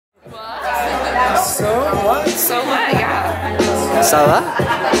So what? Yeah. Ça va?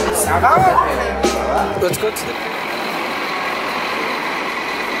 Let's go to the...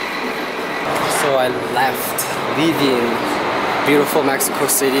 So I left, leaving beautiful Mexico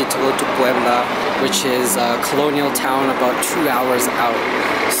City to go to Puebla, which is a colonial town about 2 hours out.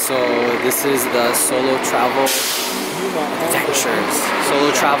 So this is the solo travel adventures.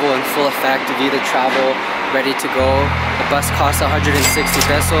 Solo travel in full effect, Vida travel, ready to go. The bus costs 160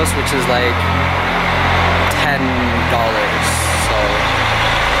 pesos, which is like $10. So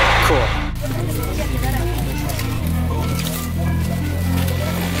cool.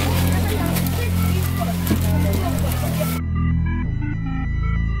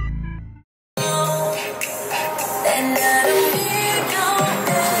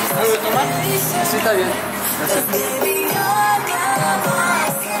 Sí, está bien.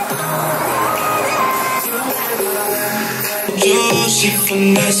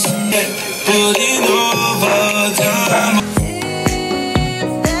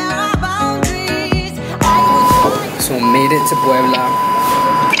 So made it to Puebla.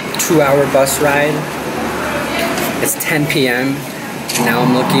 2-hour bus ride. It's 10 p.m. Now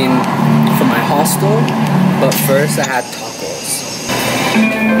I'm looking for my hostel, but first I had tacos.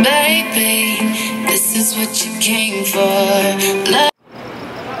 Baby, this is what you came for. Love.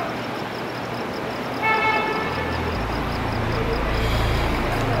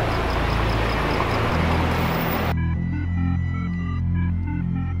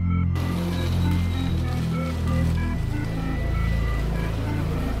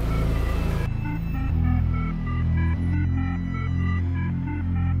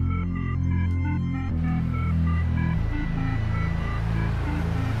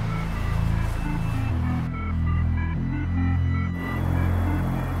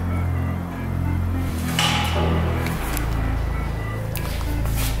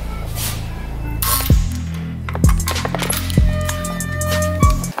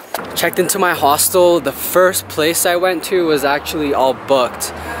 Checked into my hostel. The first place I went to was actually all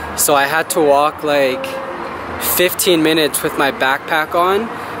booked. So I had to walk like 15 minutes with my backpack on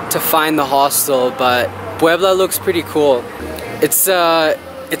to find the hostel, but Puebla looks pretty cool. It's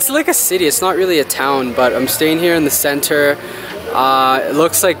like a city, it's not really a town, but I'm staying here in the center. It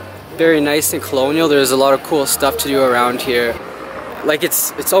looks like very nice and colonial. There's a lot of cool stuff to do around here. Like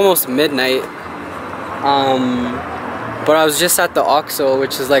it's almost midnight. But I was just at the Oxxo,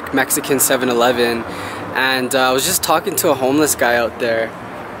 which is like Mexican 7-Eleven, and I was just talking to a homeless guy out there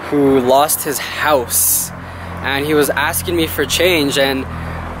who lost his house, and he was asking me for change, and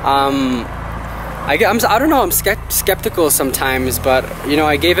I don't know, I'm skeptical sometimes, but you know,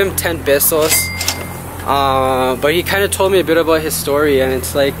 I gave him 10 pesos, but he kind of told me a bit about his story, and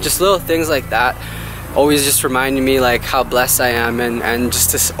it's like just little things like that always just reminding me like how blessed I am, and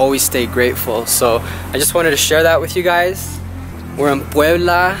just to always stay grateful. So I just wanted to share that with you guys. We're in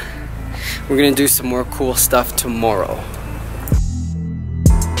Puebla. We're gonna do some more cool stuff tomorrow.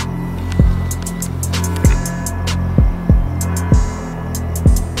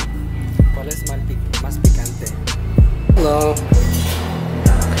 ¿Cuál es más picante? Hello.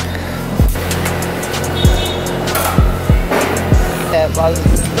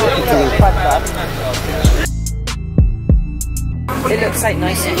 It looks like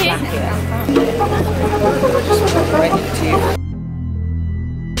nice and black here. Right to you.